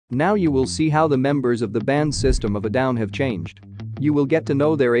Now you will see how the members of the band System of a Down have changed. You will get to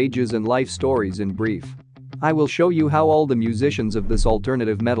know their ages and life stories in brief. I will show you how all the musicians of this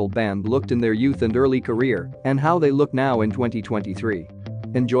alternative metal band looked in their youth and early career and how they look now in 2023.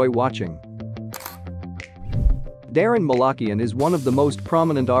 Enjoy watching. Daron Malakian is one of the most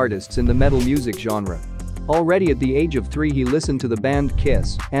prominent artists in the metal music genre. Already at the age of 3 he listened to the band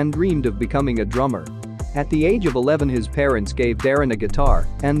Kiss and dreamed of becoming a drummer. At the age of 11 his parents gave Daron a guitar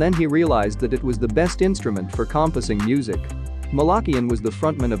and then he realized that it was the best instrument for composing music. Malakian was the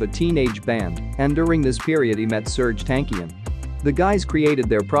frontman of a teenage band and during this period he met Serj Tankian. The guys created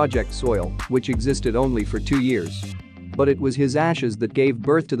their project Soil, which existed only for 2 years. But it was his ashes that gave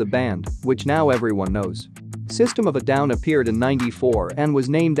birth to the band, which now everyone knows. System of a Down appeared in '94 and was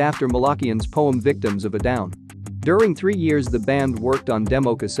named after Malakian's poem Victims of a Down. During 3 years the band worked on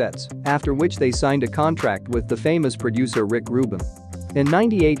demo cassettes, after which they signed a contract with the famous producer Rick Rubin. In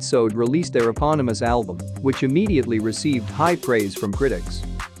 '98 SOAD released their eponymous album, which immediately received high praise from critics.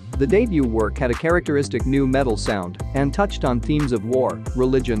 The debut work had a characteristic nu metal sound and touched on themes of war,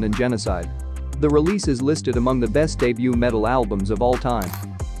 religion and genocide. The release is listed among the best debut metal albums of all time.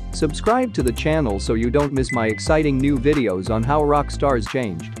 Subscribe to the channel so you don't miss my exciting new videos on how rock stars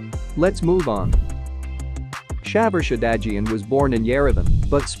changed. Let's move on. Shavarsh Odadjian was born in Yerevan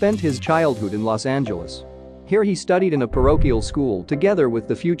but spent his childhood in Los Angeles. Here he studied in a parochial school together with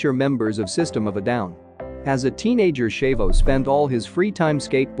the future members of System of a Down. As a teenager Shavo spent all his free time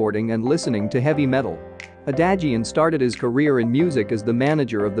skateboarding and listening to heavy metal. Odadjian started his career in music as the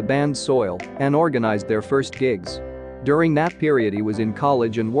manager of the band Soil and organized their first gigs. During that period he was in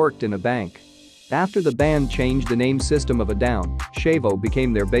college and worked in a bank. After the band changed the name System of a Down, Shavo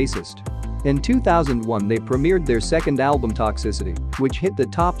became their bassist. In 2001 they premiered their second album Toxicity, which hit the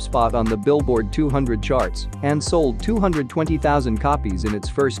top spot on the Billboard 200 charts and sold 220,000 copies in its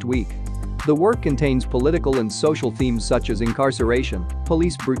first week. The work contains political and social themes such as incarceration,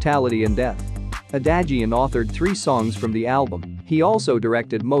 police brutality and death. Odadjian authored 3 songs from the album. He also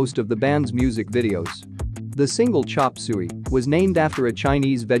directed most of the band's music videos. The single Chop Suey was named after a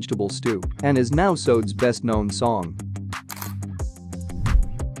Chinese vegetable stew and is now SOAD's best-known song.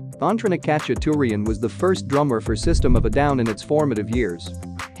 Ontronik Khachaturian was the first drummer for System of a Down in its formative years.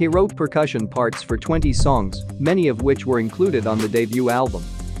 He wrote percussion parts for 20 songs, many of which were included on the debut album.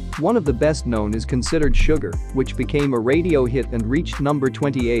 One of the best known is considered Sugar, which became a radio hit and reached number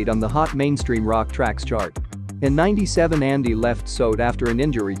 28 on the Hot Mainstream Rock Tracks chart. In '97 Andy left SOAD after an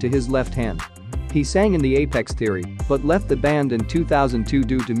injury to his left hand. He sang in the Apex Theory, but left the band in 2002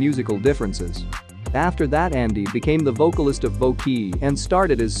 due to musical differences. After that Andy became the vocalist of b.y.o.b and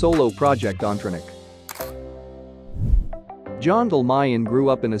started his solo project Ontronik. Dolmayan grew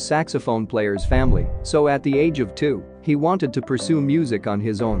up in a saxophone player's family, so at the age of 2, he wanted to pursue music on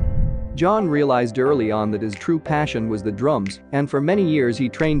his own. John realized early on that his true passion was the drums, and for many years he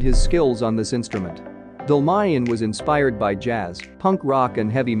trained his skills on this instrument. Dolmayan was inspired by jazz, punk rock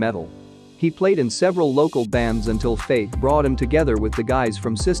and heavy metal. He played in several local bands until fate brought him together with the guys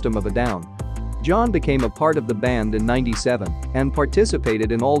from System of a Down. John became a part of the band in '97 and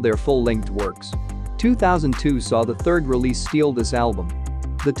participated in all their full-length works. 2002 saw the third release steal this album.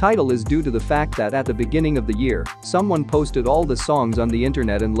 The title is due to the fact that at the beginning of the year, someone posted all the songs on the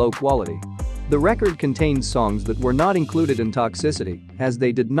internet in low quality. The record contains songs that were not included in Toxicity, as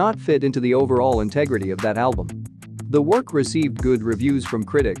they did not fit into the overall integrity of that album. The work received good reviews from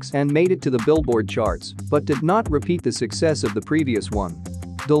critics and made it to the Billboard charts, but did not repeat the success of the previous one.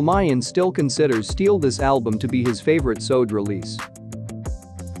 Dolmayan still considers Steal This album to be his favorite SOAD release.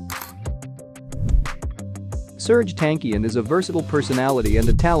 Serj Tankian is a versatile personality and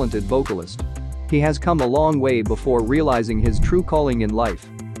a talented vocalist. He has come a long way before realizing his true calling in life.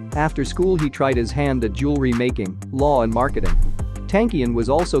 After school he tried his hand at jewelry making, law and marketing. Tankian was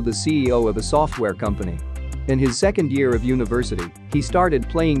also the CEO of a software company. In his second year of university, he started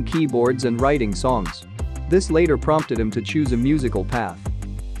playing keyboards and writing songs. This later prompted him to choose a musical path.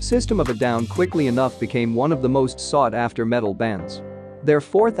 System of a Down quickly enough became one of the most sought-after metal bands. Their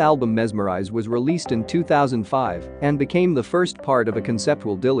fourth album Mesmerize was released in 2005 and became the first part of a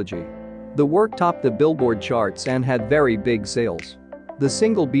conceptual trilogy. The work topped the Billboard charts and had very big sales. The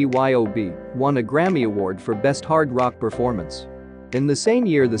single b.y.o.b won a Grammy Award for Best Hard Rock Performance. In the same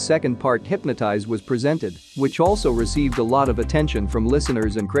year the second part Hypnotize was presented, which also received a lot of attention from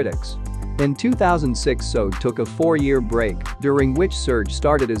listeners and critics. In 2006 SOAD took a 4-year break, during which Serj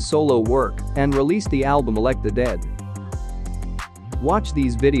started his solo work and released the album Elect the Dead. Watch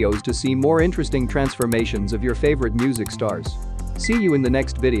these videos to see more interesting transformations of your favorite music stars. See you in the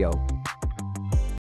next video.